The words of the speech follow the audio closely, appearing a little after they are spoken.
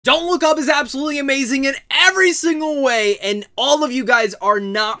Don't Look Up is absolutely amazing in every single way, and all of you guys are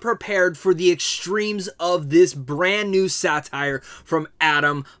not prepared for the extremes of this brand new satire from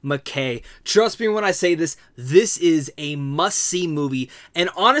Adam Mckay. Trust me when I say this, this is a must-see movie,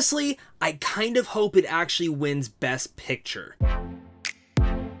 and honestly, I kind of hope it actually wins Best Picture.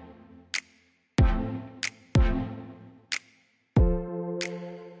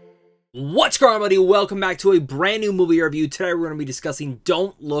 What's going on, buddy? Welcome back to a brand new movie review. Today we're going to be discussing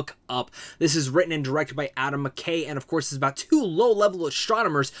Don't Look Up. This is written and directed by Adam Mckay, and of course it's about two low-level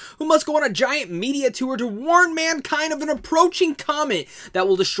astronomers who must go on a giant media tour to warn mankind of an approaching comet that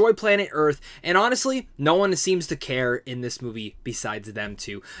will destroy planet Earth, and honestly, no one seems to care in this movie besides them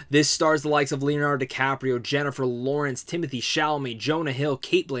two. This stars the likes of Leonardo Dicaprio, Jennifer Lawrence, Timothy Chalamet, Jonah Hill,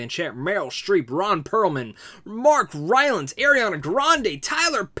 Cate Blanchett, Meryl Streep, Ron Perlman, Mark Rylance, Ariana Grande,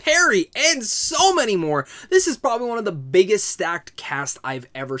 Tyler Perry, and so many more. This is probably one of the biggest stacked cast I've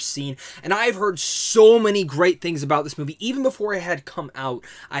ever seen, and I've heard so many great things about this movie. Even before it had come out,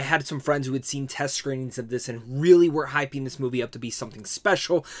 I had some friends who had seen test screenings of this and really were hyping this movie up to be something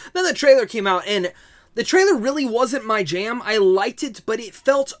special. Then the trailer came out, and the trailer really wasn't my jam. I liked it, but it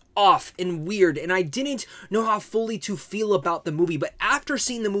felt off and weird, and I didn't know how fully to feel about the movie. But after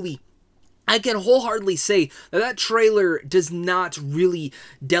seeing the movie, I can wholeheartedly say that that trailer does not really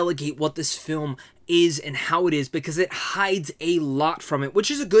delegate what this film is and how it is, because it hides a lot from it,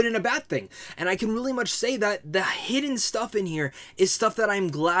 which is a good and a bad thing. And I can really much say that the hidden stuff in here is stuff that I'm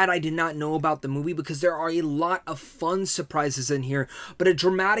glad I did not know about the movie, because there are a lot of fun surprises in here, but a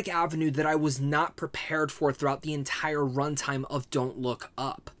dramatic avenue that I was not prepared for throughout the entire runtime of Don't Look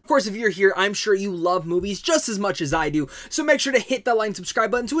Up. Of course, if you're here, I'm sure you love movies just as much as I do, so make sure to hit that like and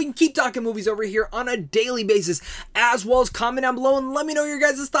subscribe button so we can keep talking movies over here on a daily basis, as well as comment down below and let me know your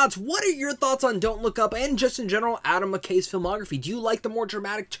guys' thoughts. What are your thoughts on Don't Look Up and just in general Adam Mckay's filmography? Do you like the more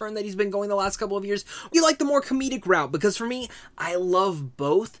dramatic turn that he's been going the last couple of years? Do you like the more comedic route? Because for me, I love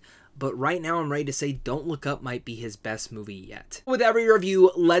both. But right now I'm ready to say Don't Look Up might be his best movie yet. With every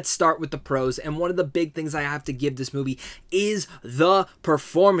review, let's start with the pros, and one of the big things I have to give this movie is the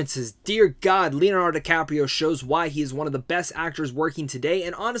performances. Dear God, Leonardo DiCaprio shows why he is one of the best actors working today,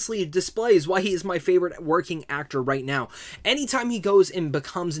 and honestly displays why he is my favorite working actor right now. Anytime he goes and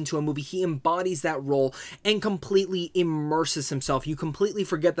becomes into a movie, he embodies that role and completely immerses himself. You completely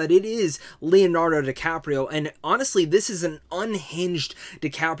forget that it is Leonardo DiCaprio, and honestly, this is an unhinged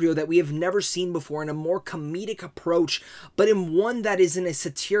DiCaprio that we have never seen before, in a more comedic approach, but in one that is in a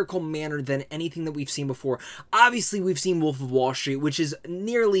satirical manner than anything that we've seen before. Obviously, we've seen Wolf of Wall Street, which is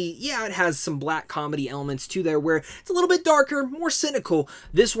nearly, yeah, it has some black comedy elements to there where it's a little bit darker, more cynical.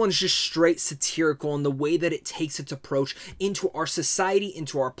 This one's just straight satirical, and the way that it takes its approach into our society,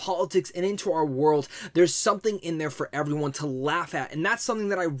 into our politics, and into our world, there's something in there for everyone to laugh at, and that's something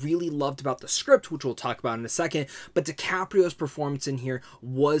that I really loved about the script, which we'll talk about in a second. But DiCaprio's performance in here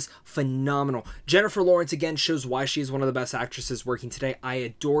was phenomenal. Jennifer Lawrence again shows why she is one of the best actresses working today. I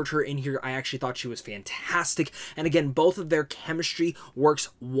adored her in here. I actually thought she was fantastic, and again, both of their chemistry works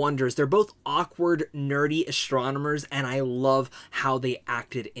wonders. They're both awkward, nerdy astronomers, and I love how they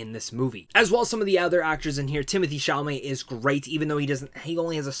acted in this movie. As well as some of the other actors in here. Timothy Chalamet is great, even though he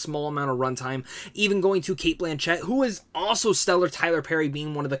only has a small amount of runtime. Even going to Cate Blanchett, who is also stellar. Tyler Perry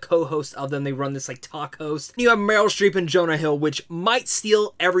being one of the co-hosts of them. They run this like talk host. You have Meryl Streep and Jonah Hill, which might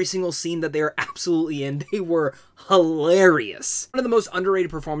steal every single scene that they are absolutely in. They were hilarious. One of the most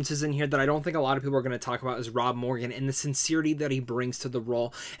underrated performances in here that I don't think a lot of people are going to talk about is Rob Morgan, and the sincerity that he brings to the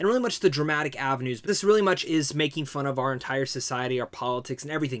role, and really much the dramatic avenues. But this really much is making fun of our entire society, our politics,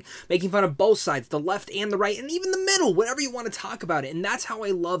 and everything. Making fun of both sides, the left and the right, and even the middle, whatever you want to talk about it. And that's how I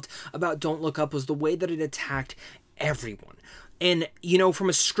loved about Don't Look Up, was the way that it attacked everyone. And, you know, from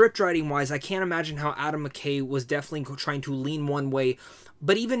a script writing wise, I can't imagine how Adam Mckay was definitely trying to lean one way,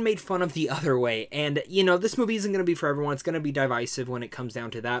 but even made fun of the other way. And, you know, this movie isn't going to be for everyone. It's going to be divisive when it comes down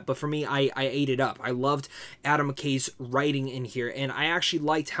to that. But for me, I ate it up. I loved Adam McKay's writing in here. And I actually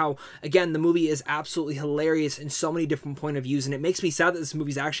liked how, again, the movie is absolutely hilarious in so many different point of views. And it makes me sad that this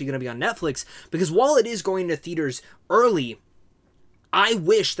movie is actually going to be on Netflix, because while it is going to theaters early, I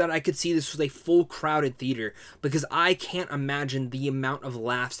wish that I could see this with a full crowded theater, because I can't imagine the amount of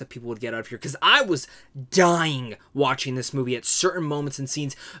laughs that people would get out of here, because I was dying watching this movie at certain moments and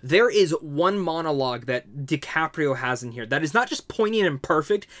scenes. There is one monologue that DiCaprio has in here that is not just poignant and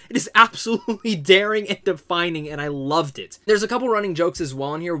perfect, it is absolutely daring and defining, and I loved it. There's a couple running jokes as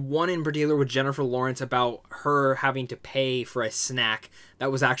well in here, one in particular with Jennifer Lawrence about her having to pay for a snack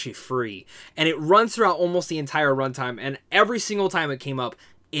that was actually free, and it runs throughout almost the entire runtime, and every single time it came up,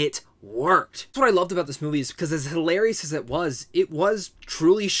 it worked. That's what I loved about this movie, is because as hilarious as it was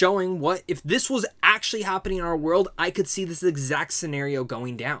truly showing what, if this was actually happening in our world, I could see this exact scenario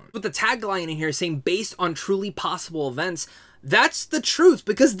going down. With the tagline in here saying based on truly possible events, that's the truth,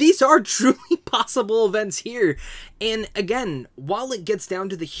 because these are truly possible events here. And again, while it gets down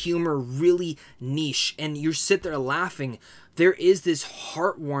to the humor really niche and you sit there laughing, there is this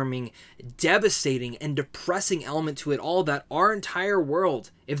heartwarming, devastating, and depressing element to it all, that our entire world,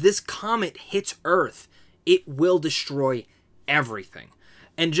 if this comet hits Earth, it will destroy everything.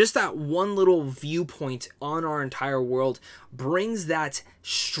 And just that one little viewpoint on our entire world brings that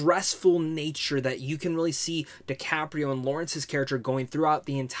stressful nature that you can really see Dicaprio and Lawrence's character going throughout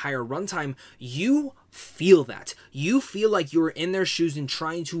the entire runtime. You feel that. You feel like you're in their shoes and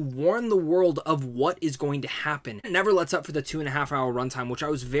trying to warn the world of what is going to happen. It never lets up for the 2.5 hour runtime, which I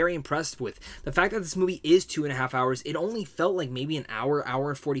was very impressed with. The fact that this movie is 2.5 hours, it only felt like maybe an hour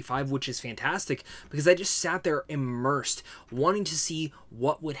and 45, which is fantastic, because I just sat there immersed, wanting to see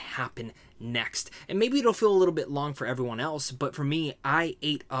what would happen next. And maybe it'll feel a little bit long for everyone else, but for me, I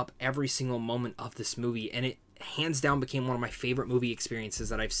ate up every single moment of this movie, and it hands down became one of my favorite movie experiences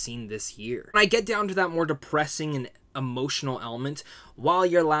that I've seen this year. When I get down to that more depressing and emotional element, while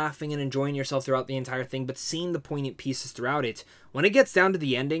you're laughing and enjoying yourself throughout the entire thing, but seeing the poignant pieces throughout it, when it gets down to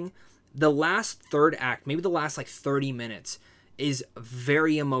the ending, the last third act, maybe the last like 30 minutes, is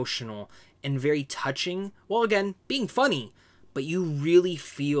very emotional and very touching. Well, again, being funny, but you really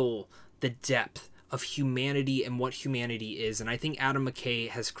feel the depth of humanity and what humanity is, and I think Adam Mckay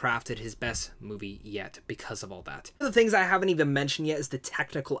has crafted his best movie yet because of all that. One of the things I haven't even mentioned yet is the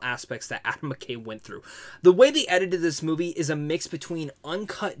technical aspects that Adam Mckay went through. The way they edited this movie is a mix between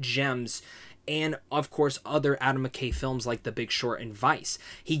uncut gems and, of course, other Adam Mckay films like The Big Short and Vice.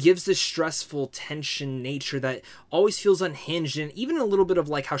 He gives this stressful tension nature that always feels unhinged, and even a little bit of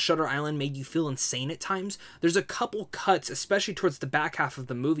like how Shutter Island made you feel insane at times. There's a couple cuts, especially towards the back half of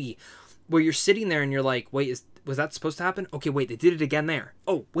the movie, where you're sitting there and you're like, wait, was that supposed to happen? Okay, wait, they did it again there.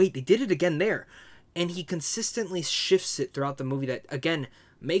 Oh, wait, they did it again there. And he consistently shifts it throughout the movie that, again,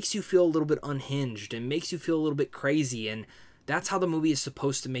 makes you feel a little bit unhinged and makes you feel a little bit crazy. And that's how the movie is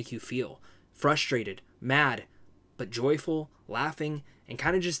supposed to make you feel. Frustrated, mad, but joyful, laughing, and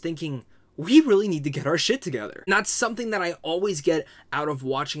kind of just thinking, we really need to get our shit together. And that's something that I always get out of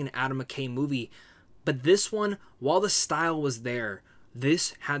watching an Adam Mckay movie. But this one, while the style was there,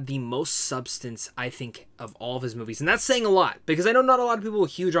 this had the most substance, I think, of all of his movies. And that's saying a lot, because I know not a lot of people are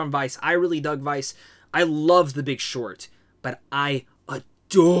huge on Vice. I really dug Vice. I loved The Big Short, but I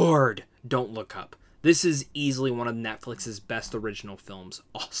adored Don't Look Up. This is easily one of Netflix's best original films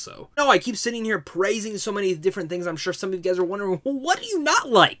also. No, I keep sitting here praising so many different things. I'm sure some of you guys are wondering, well, what do you not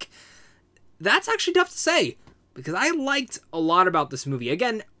like? That's actually tough to say, because I liked a lot about this movie.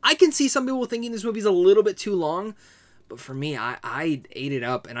 Again, I can see some people thinking this movie's a little bit too long, but for me, I ate it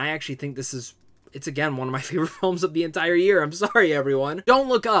up, and I actually think it's again one of my favorite films of the entire year. I'm sorry, everyone. Don't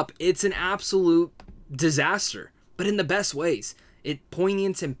Look Up. It's an absolute disaster, but in the best ways. It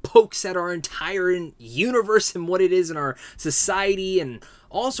poignant and pokes at our entire universe and what it is in our society and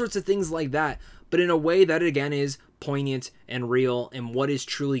all sorts of things like that, but in a way that, again, is poignant and real and what is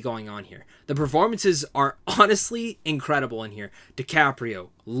truly going on here. The performances are honestly incredible in here. Dicaprio,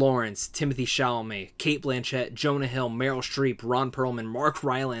 Lawrence, Timothée Chalamet, Cate Blanchett, Jonah Hill, Meryl Streep, Ron Perlman, Mark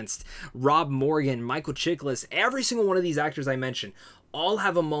Rylance, Rob Morgan, Michael Chiklis, every single one of these actors I mentioned all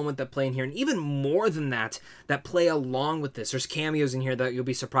have a moment that play in here, and even more than that, that play along with this. There's cameos in here that you'll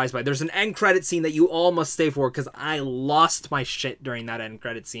be surprised by. There's an end credit scene that you all must stay for, because I lost my shit during that end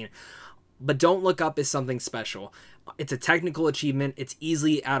credit scene. But Don't Look Up is something special. It's a technical achievement. It's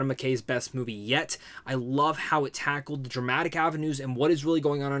easily Adam Mckay's best movie yet. I love how it tackled the dramatic avenues and what is really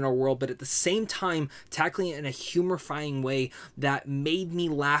going on in our world, but at the same time, tackling it in a humorifying way that made me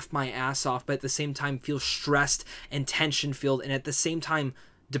laugh my ass off, but at the same time feel stressed and tension-filled, and at the same time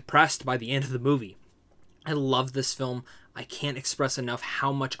depressed by the end of the movie. I love this film. I can't express enough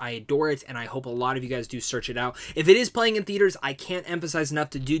how much I adore it, and I hope a lot of you guys do search it out. If it is playing in theaters, I can't emphasize enough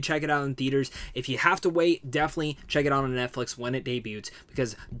to do check it out in theaters. If you have to wait, definitely check it out on Netflix when it debuts,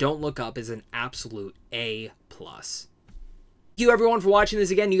 because Don't Look Up is an absolute A+. Thank you everyone for watching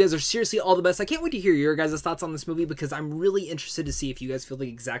this again. You guys are seriously all the best. I can't wait to hear your guys' thoughts on this movie, because I'm really interested to see if you guys feel the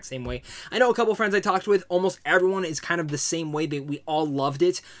exact same way. I know a couple friends I talked with, almost everyone is kind of the same way. We all loved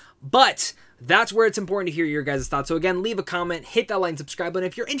it, but that's where it's important to hear your guys' thoughts. So again, leave a comment, hit that like and subscribe button.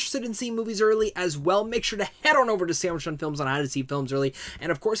 If you're interested in seeing movies early as well, make sure to head on over to Sandwich on Films on how to see films early.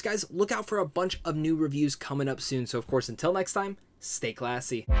 And of course, guys, look out for a bunch of new reviews coming up soon. So of course, until next time, stay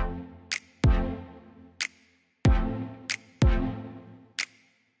classy.